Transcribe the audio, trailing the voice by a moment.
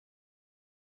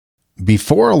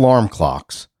Before alarm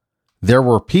clocks, there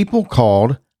were people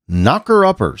called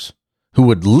knocker-uppers who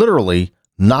would literally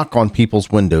knock on people's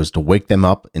windows to wake them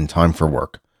up in time for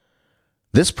work.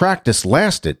 This practice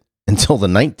lasted until the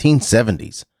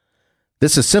 1970s.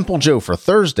 This is Simple Joe for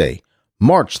Thursday,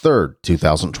 March 3rd,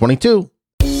 2022.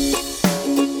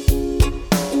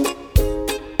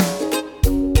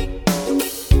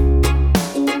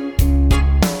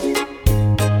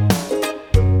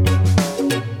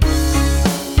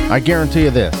 I guarantee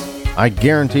you this. I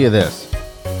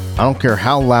don't care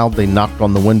how loud they knocked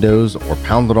on the windows or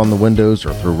pounded on the windows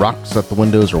or threw rocks at the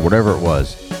windows or whatever it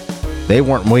was. They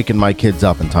weren't waking my kids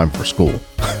up in time for school.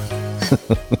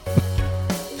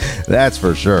 That's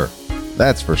for sure.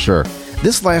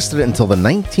 This lasted until the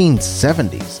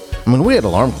 1970s. I mean, we had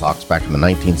alarm clocks back in the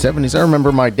 1970s. I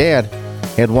remember my dad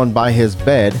had one by his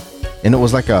bed, and it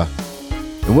was like it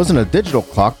wasn't a digital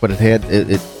clock, but it had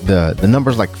the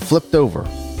numbers like flipped over.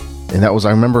 And that was,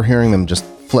 I remember hearing them just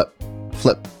flip,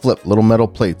 little metal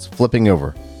plates flipping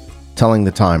over, telling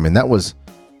the time. And that was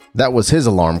his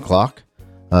alarm clock.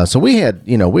 So we had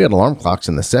alarm clocks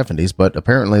in the 70s, but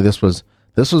apparently this was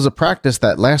a practice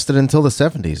that lasted until the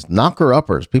 70s.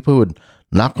 Knocker-uppers, people who would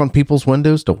knock on people's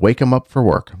windows to wake them up for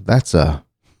work.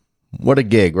 What a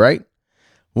gig, right?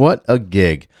 What a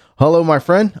gig. Hello, my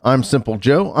friend. I'm Simple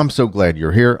Joe. I'm so glad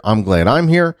you're here. I'm glad I'm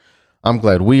here. I'm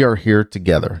glad we are here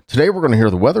together. Today, we're going to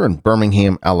hear the weather in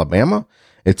Birmingham, Alabama.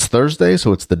 It's Thursday,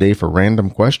 so it's the day for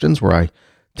random questions where I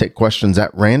take questions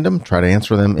at random, try to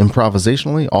answer them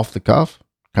improvisationally, off the cuff,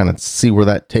 kind of see where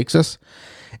that takes us.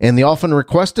 And the often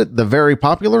requested, the very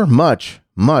popular, much,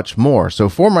 much more. So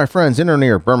for my friends in or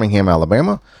near Birmingham,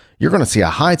 Alabama, you're going to see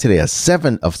a high today of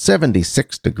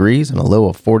 76 degrees and a low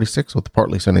of 46 with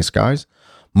partly sunny skies.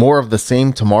 More of the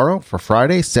same tomorrow for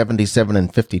Friday, 77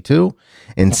 and 52.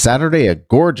 And Saturday, a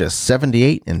gorgeous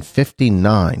 78 and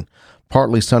 59.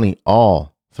 Partly sunny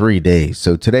all 3 days.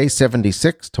 So today,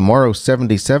 76, tomorrow,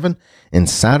 77, and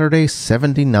Saturday,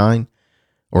 79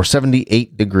 or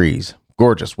 78 degrees.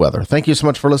 Gorgeous weather. Thank you so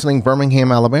much for listening,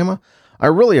 Birmingham, Alabama. I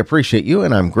really appreciate you,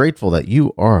 and I'm grateful that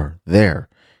you are there.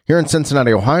 Here in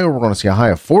Cincinnati, Ohio, we're going to see a high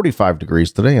of 45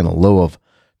 degrees today and a low of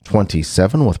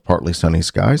 27 with partly sunny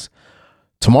skies.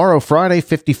 Tomorrow, Friday,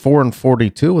 54 and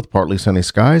 42 with partly sunny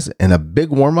skies, and a big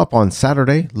warm-up on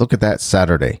Saturday. Look at that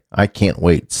Saturday. I can't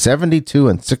wait. 72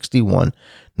 and 61.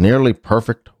 Nearly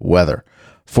perfect weather.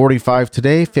 45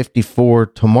 today, 54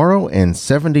 tomorrow, and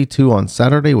 72 on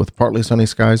Saturday with partly sunny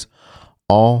skies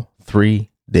all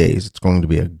 3 days. It's going to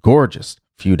be a gorgeous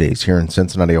few days here in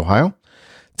Cincinnati, Ohio.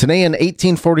 Today in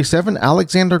 1847,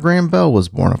 Alexander Graham Bell was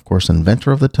born, of course,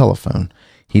 inventor of the telephone.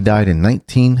 He died in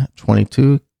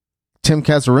 1922. Tim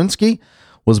Kazurinsky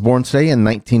was born today in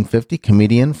 1950,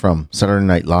 comedian from Saturday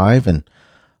Night Live and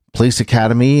Police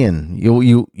Academy. And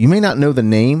you may not know the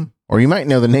name, or you might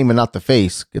know the name and not the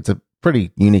face. It's a pretty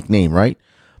unique name, right?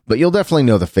 But you'll definitely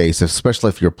know the face, especially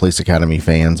if you're Police Academy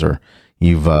fans or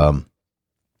you've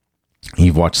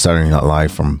watched Saturday Night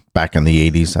Live from back in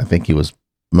the 80s. I think he was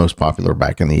most popular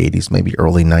back in the 80s, maybe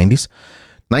early 90s.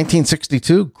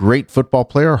 1962, great football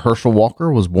player Herschel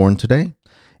Walker was born today.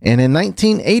 And in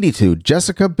 1982,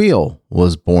 Jessica Biel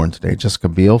was born today. Jessica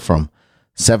Biel from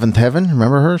Seventh Heaven.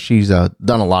 Remember her? She's done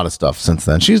a lot of stuff since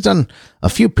then. She's done a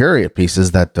few period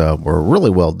pieces that were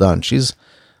really well done. She was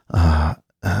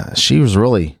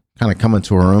really kind of coming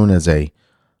to her own as a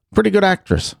pretty good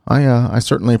actress. I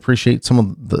certainly appreciate some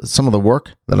of the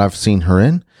work that I've seen her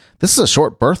in. This is a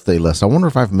short birthday list. I wonder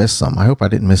if I've missed some. I hope I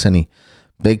didn't miss any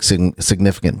big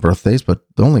significant birthdays, but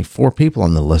only 4 people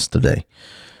on the list today.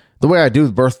 The way I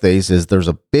do birthdays is there's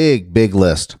a big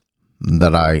list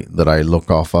that I look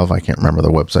off of. I can't remember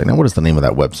the website. Now, what is the name of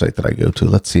that website that I go to?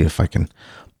 Let's see if I can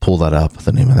pull that up.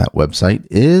 The name of that website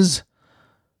is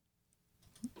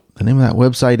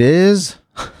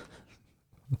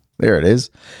there it is.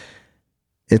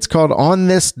 It's called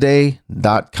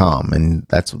onthisday.com, and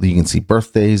that's where you can see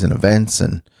birthdays and events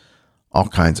and all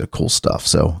kinds of cool stuff.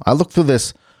 So I look through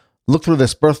this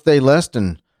birthday list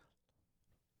and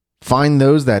find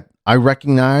those that I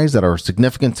recognize that are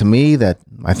significant to me that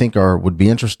I think would be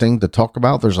interesting to talk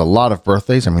about. There's a lot of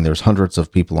birthdays. I mean, there's hundreds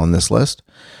of people on this list,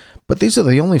 but these are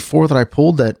the only 4 that I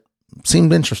pulled that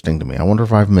seemed interesting to me. I wonder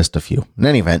if I've missed a few. In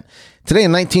any event, today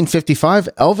in 1955,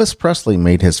 Elvis Presley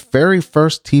made his very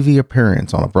first TV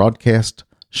appearance on a broadcast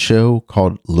show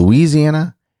called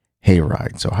Louisiana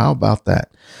Hayride. So how about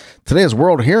that? Today is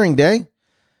World Hearing Day.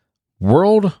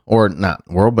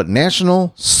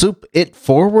 National Soup It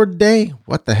Forward Day.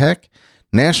 What the heck?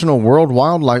 World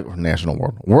Wildlife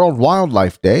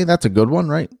Day. That's a good one,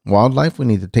 right? Wildlife. We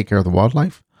need to take care of the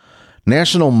wildlife.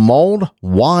 National Mulled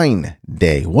Wine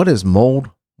Day. What is mulled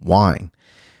wine?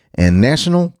 And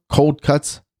National Cold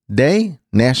Cuts Day,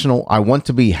 National I Want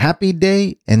to Be Happy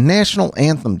Day, and National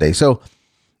Anthem Day. So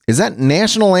is that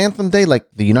National Anthem Day, like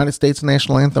the United States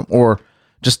national anthem, or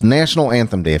just National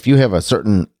Anthem Day? If you have a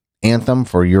certain anthem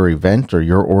for your event or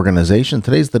your organization,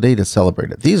 today's the day to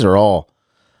celebrate it. These are all,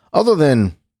 other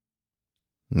than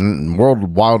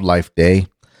World Wildlife Day,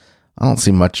 I don't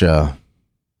see much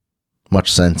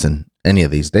sense in any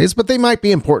of these days, but they might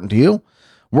be important to you.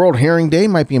 World Herring Day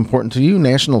might be important to you.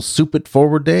 National Soup It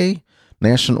Forward Day,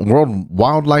 National World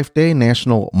Wildlife Day,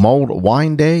 National Mulled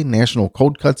Wine Day, National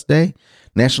Cold Cuts Day,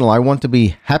 National I Want to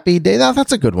Be Happy Day. Now,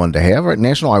 that's a good one to have, right?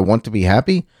 National I Want to Be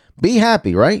Happy. Be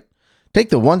happy, right? Take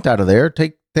the want out of there.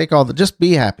 Take all the, just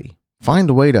be happy. Find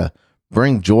a way to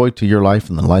bring joy to your life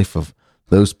and the life of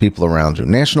those people around you.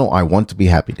 National I Want to Be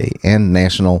Happy Day and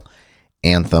National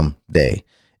Anthem Day.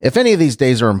 If any of these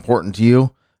days are important to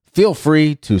you, feel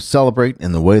free to celebrate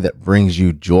in the way that brings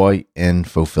you joy and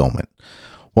fulfillment.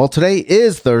 Well, today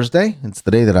is Thursday. It's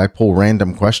the day that I pull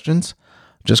random questions,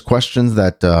 just questions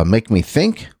that make me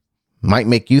think, might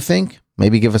make you think,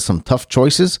 maybe give us some tough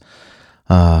choices,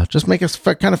 just make us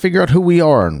kind of figure out who we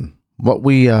are and what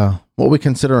we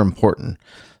consider important.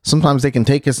 Sometimes they can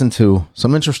take us into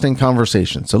some interesting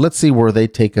conversations. So let's see where they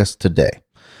take us today.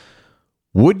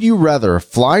 Would you rather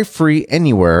fly free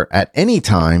anywhere at any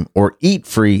time or eat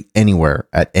free anywhere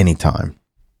at any time?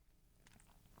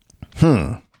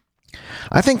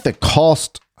 I think the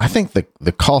cost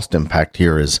impact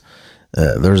here is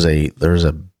there's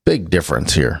a big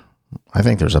difference here. I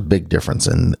think there's a big difference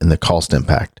in the cost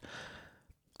impact.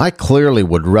 I clearly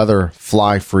would rather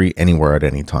fly free anywhere at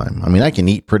any time. I mean, I can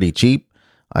eat pretty cheap.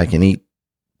 I can eat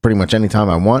pretty much anytime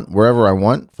I want, wherever I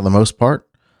want for the most part.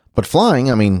 But flying,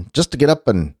 I mean, just to get up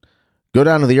and go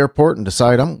down to the airport and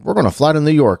decide, we're going to fly to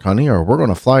New York, honey, or we're going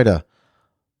to fly to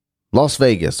Las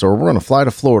Vegas, or we're going to fly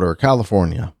to Florida or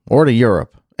California or to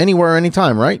Europe, anywhere,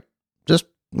 anytime, right? Just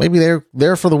maybe they're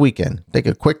there for the weekend. Take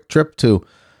a quick trip to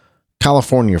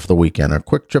California for the weekend, or a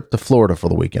quick trip to Florida for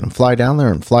the weekend, and fly down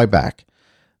there and fly back.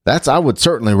 I would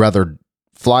certainly rather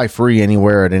fly free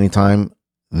anywhere at any time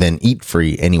than eat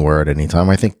free anywhere at any time.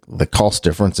 I think the cost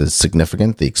difference is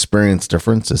significant. The experience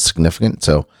difference is significant.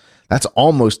 So that's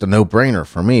almost a no-brainer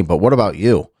for me. But what about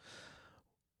you?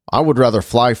 I would rather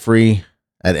fly free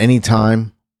at any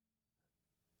time,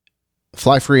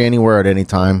 fly free anywhere at any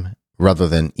time, rather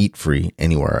than eat free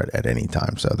anywhere at any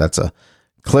time. So that's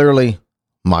clearly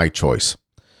my choice.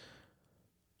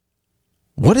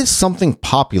 What is something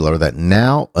popular that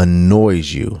now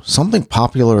annoys you? Something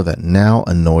popular that now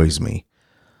annoys me.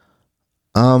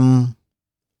 I'm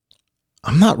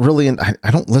not really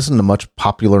I don't listen to much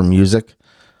popular music.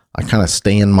 I kind of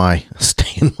stay in my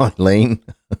lane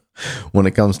when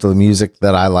it comes to the music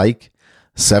that I like.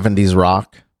 70s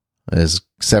rock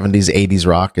 80s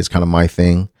rock is kind of my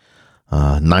thing.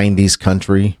 90s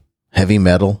country, heavy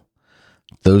metal.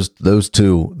 Those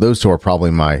two are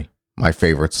probably my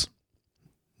favorites.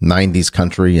 90s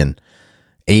country and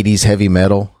 80s heavy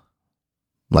metal,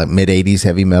 like mid 80s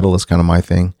heavy metal is kind of my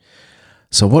thing.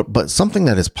 But something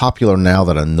that is popular now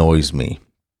that annoys me.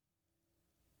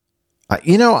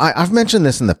 I've mentioned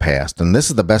this in the past, and this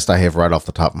is the best I have right off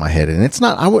the top of my head. And it's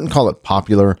not, I wouldn't call it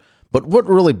popular, but what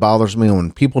really bothers me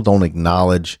when people don't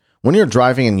acknowledge, when you're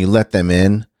driving and you let them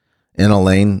in a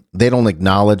lane, they don't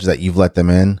acknowledge that you've let them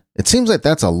in. It seems like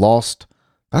that's a lost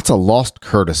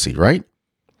courtesy, right?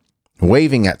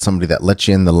 Waving at somebody that lets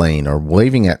you in the lane, or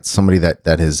waving at somebody that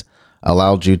has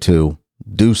allowed you to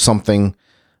do something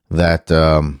that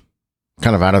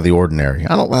kind of out of the ordinary.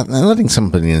 Letting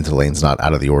somebody into the lane's not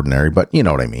out of the ordinary, but you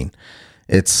know what I mean.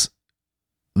 It's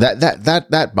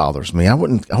that bothers me. I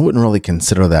wouldn't really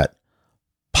consider that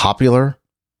popular.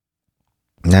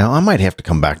 Now I might have to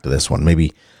come back to this one.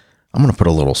 Maybe I'm going to put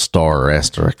a little star or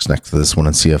asterisk next to this one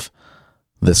and see if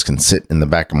this can sit in the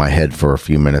back of my head for a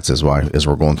few minutes as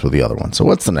we're going through the other one. So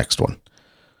what's the next one?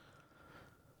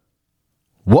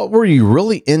 What were you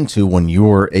really into when you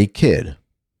were a kid?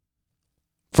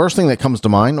 First thing that comes to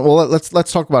mind, well, let's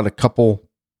talk about a couple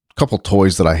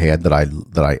toys that I had that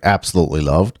I absolutely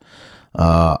loved.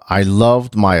 I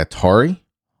loved my Atari.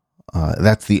 And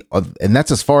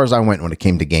that's as far as I went when it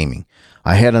came to gaming.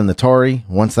 I had an Atari.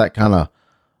 Once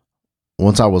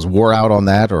I was wore out on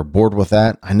that or bored with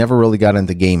that, I never really got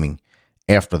into gaming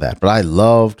after that. But I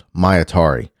loved my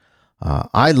Atari.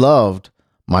 I loved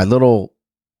my little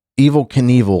Evel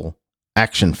Knievel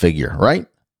action figure, right?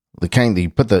 The kind that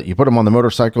you put them on the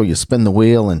motorcycle, you spin the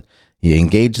wheel, and you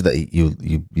engage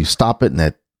you stop it, and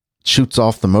it shoots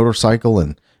off the motorcycle,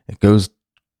 and it goes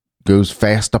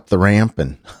fast up the ramp.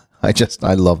 And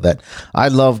I love that. I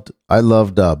loved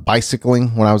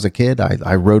bicycling when I was a kid.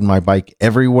 I rode my bike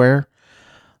everywhere.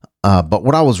 But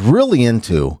what I was really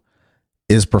into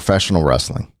is professional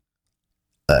wrestling.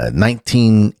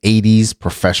 1980s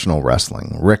professional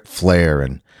wrestling. Ric Flair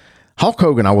and Hulk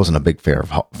Hogan. I wasn't a big fan of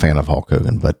Hulk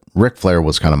Hogan, but Ric Flair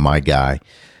was kind of my guy.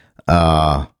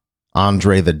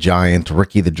 Andre the Giant,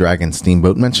 Ricky the Dragon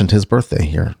Steamboat. Mentioned his birthday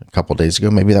here a couple days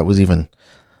ago. Maybe that was even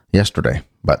yesterday.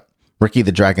 But Ricky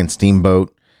the Dragon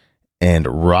Steamboat and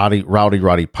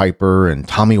Rowdy Piper and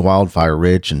Tommy Wildfire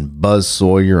Rich and Buzz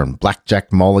Sawyer and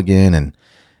Blackjack Mulligan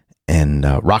and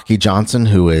Rocky Johnson,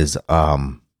 who is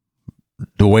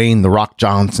Dwayne The Rock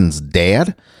Johnson's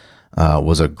dad,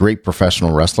 was a great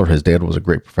professional wrestler. His dad was a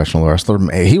great professional wrestler.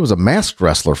 He was a masked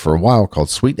wrestler for a while called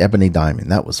Sweet Ebony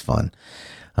Diamond. That was fun.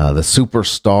 The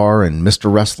Superstar and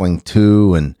Mr. Wrestling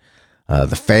 2 and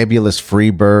the Fabulous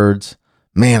Freebirds.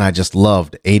 Man, I just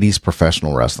loved 80s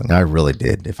professional wrestling. I really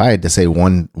did. If I had to say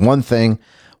one thing,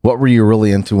 what were you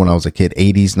really into when I was a kid?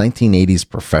 1980s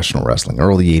professional wrestling,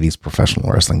 early 80s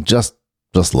professional wrestling. Just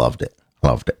loved it.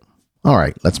 Loved it. All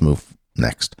right, let's move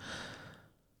next.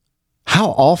 How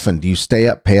often do you stay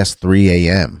up past 3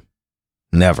 a.m.?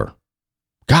 Never.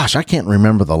 Gosh, I can't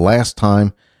remember the last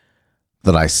time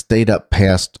that I stayed up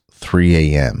past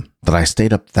 3 a.m., that I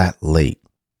stayed up that late.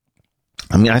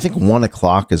 I mean, I think 1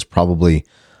 o'clock is probably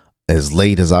as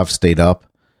late as I've stayed up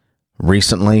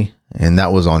recently, and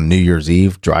that was on New Year's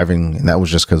Eve driving, and that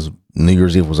was just because New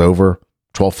Year's Eve was over.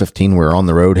 12:15, we were on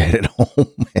the road, headed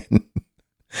home,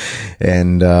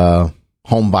 and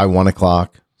home by 1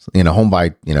 o'clock, home by,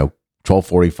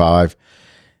 12:45,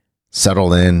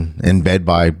 settled in bed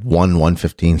by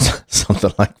 1:15,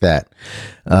 something like that.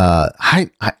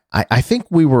 I think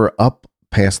we were up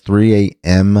past 3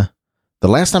 a.m. The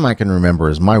last time I can remember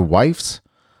is my wife's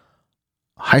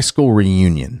high school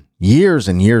reunion years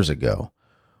and years ago.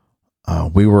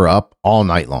 We were up all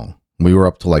night long. We were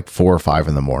up to like 4 or 5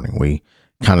 in the morning. We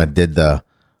kind of did the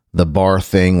bar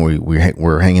thing. We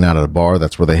were hanging out at a bar.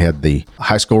 That's where they had the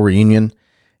high school reunion.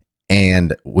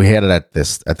 And we had it at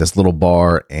this little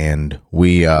bar, and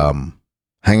we hang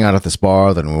out at this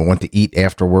bar. Then we went to eat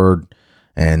afterward,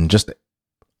 and just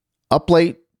up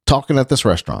late talking at this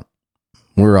restaurant.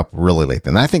 We were up really late.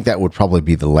 And I think that would probably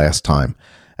be the last time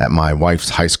at my wife's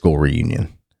high school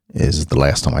reunion. Is the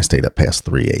last time I stayed up past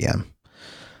 3 a.m.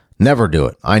 Never do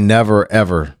it. I never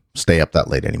ever stay up that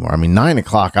late anymore. I mean, 9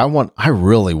 o'clock. I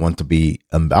really want to be.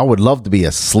 I would love to be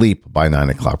asleep by 9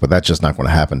 o'clock, but that's just not going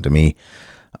to happen to me.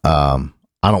 I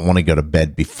don't want to go to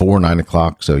bed before 9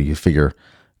 o'clock. So you figure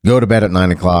go to bed at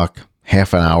 9 o'clock,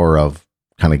 half an hour of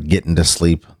kind of getting to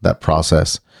sleep, that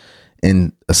process,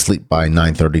 and asleep by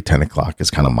 9:30, 10 o'clock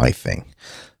is kind of my thing.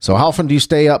 So how often do you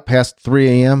stay up past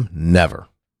 3 a.m.? Never.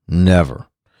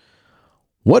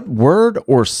 What word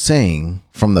or saying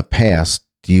from the past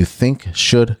do you think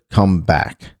should come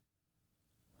back?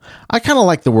 I kind of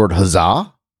like the word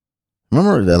huzzah.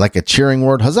 Remember, like a cheering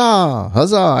word, huzzah,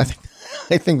 huzzah.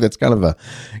 I think that's kind of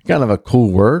a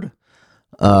cool word.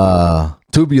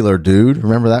 Tubular dude.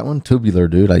 Remember that one? Tubular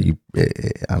dude. I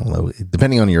don't know.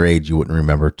 Depending on your age, you wouldn't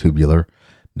remember tubular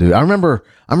dude. I remember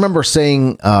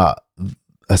saying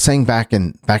back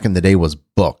in the day was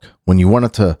book. When you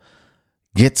wanted to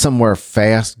get somewhere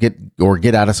fast, get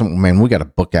out of something, man, we got to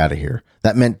book out of here.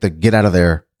 That meant to get out of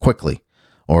there quickly.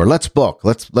 Or let's book.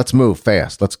 Let's move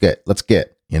fast. Let's get,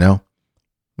 Yeah,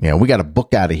 we got to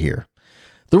book out of here.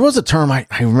 There was a term I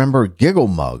remember, giggle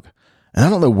mug, and I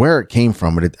don't know where it came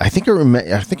from, but I think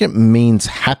it means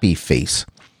happy face,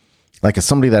 like as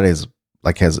somebody that is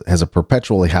like has a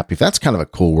perpetually happy. That's kind of a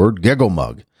cool word, giggle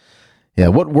mug. Yeah,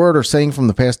 what word or saying from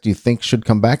the past do you think should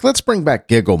come back? Let's bring back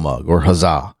giggle mug or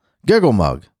huzzah, giggle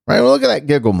mug. Right? Well, look at that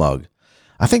giggle mug.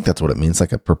 I think that's what it means,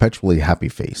 like a perpetually happy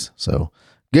face. So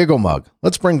giggle mug.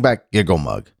 Let's bring back giggle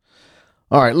mug.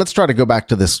 All right, let's try to go back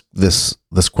to this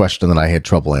question that I had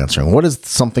trouble answering. What is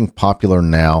something popular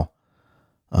now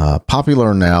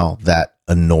that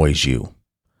annoys you?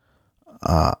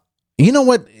 You know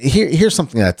what? Here's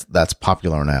something that's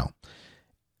popular now.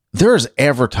 There's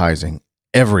advertising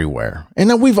everywhere. And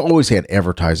now we've always had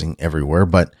advertising everywhere,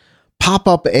 but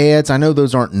pop-up ads, I know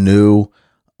those aren't new.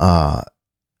 The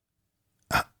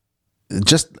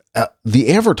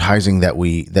advertising that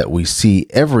we see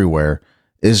everywhere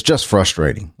is just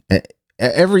frustrating.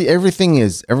 Everything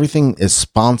is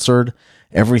sponsored.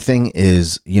 Everything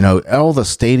is, all the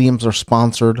stadiums are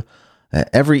sponsored.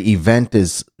 Every event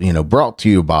is, brought to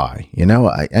you by,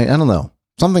 I don't know.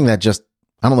 Something that just,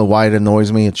 I don't know why it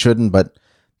annoys me. It shouldn't, but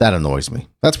that annoys me.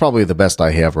 That's probably the best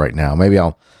I have right now. Maybe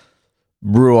I'll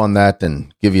brew on that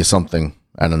and give you something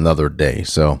at another day.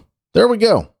 So there we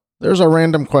go. There's our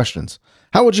random questions.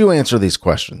 How would you answer these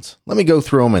questions? Let me go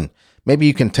through them, and maybe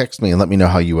you can text me and let me know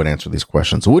how you would answer these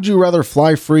questions. Would you rather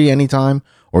fly free anytime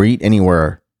or eat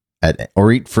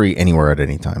free anywhere at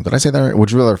any time? Did I say that right?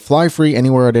 Would you rather fly free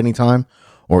anywhere at any time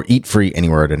or eat free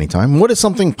anywhere at any time? What is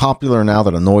something popular now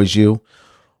that annoys you?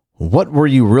 What were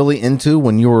you really into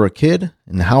when you were a kid?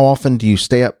 And how often do you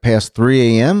stay up past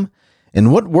 3 a.m.?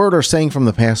 And what word or saying from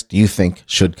the past do you think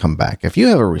should come back? If you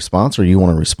have a response or you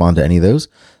want to respond to any of those,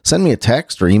 send me a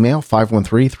text or email,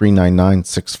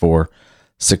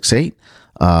 513-399-6468.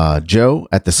 Joe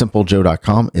at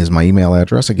thesimplejoe.com is my email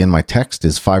address. Again, my text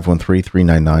is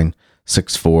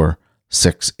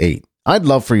 513-399-6468. I'd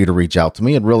love for you to reach out to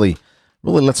me. It really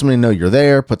lets me know you're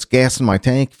there, puts gas in my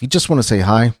tank. If you just want to say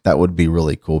hi, that would be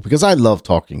really cool because I love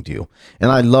talking to you and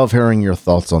I love hearing your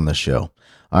thoughts on the show.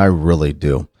 I really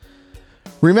do.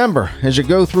 Remember, as you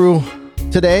go through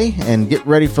today and get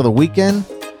ready for the weekend,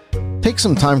 take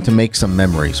some time to make some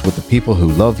memories with the people who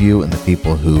love you and the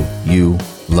people who you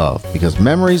love, because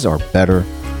memories are better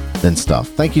than stuff.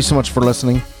 Thank you so much for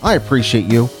listening. I appreciate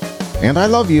you and I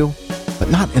love you,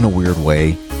 but not in a weird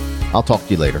way. I'll talk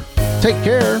to you later. Take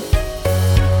care.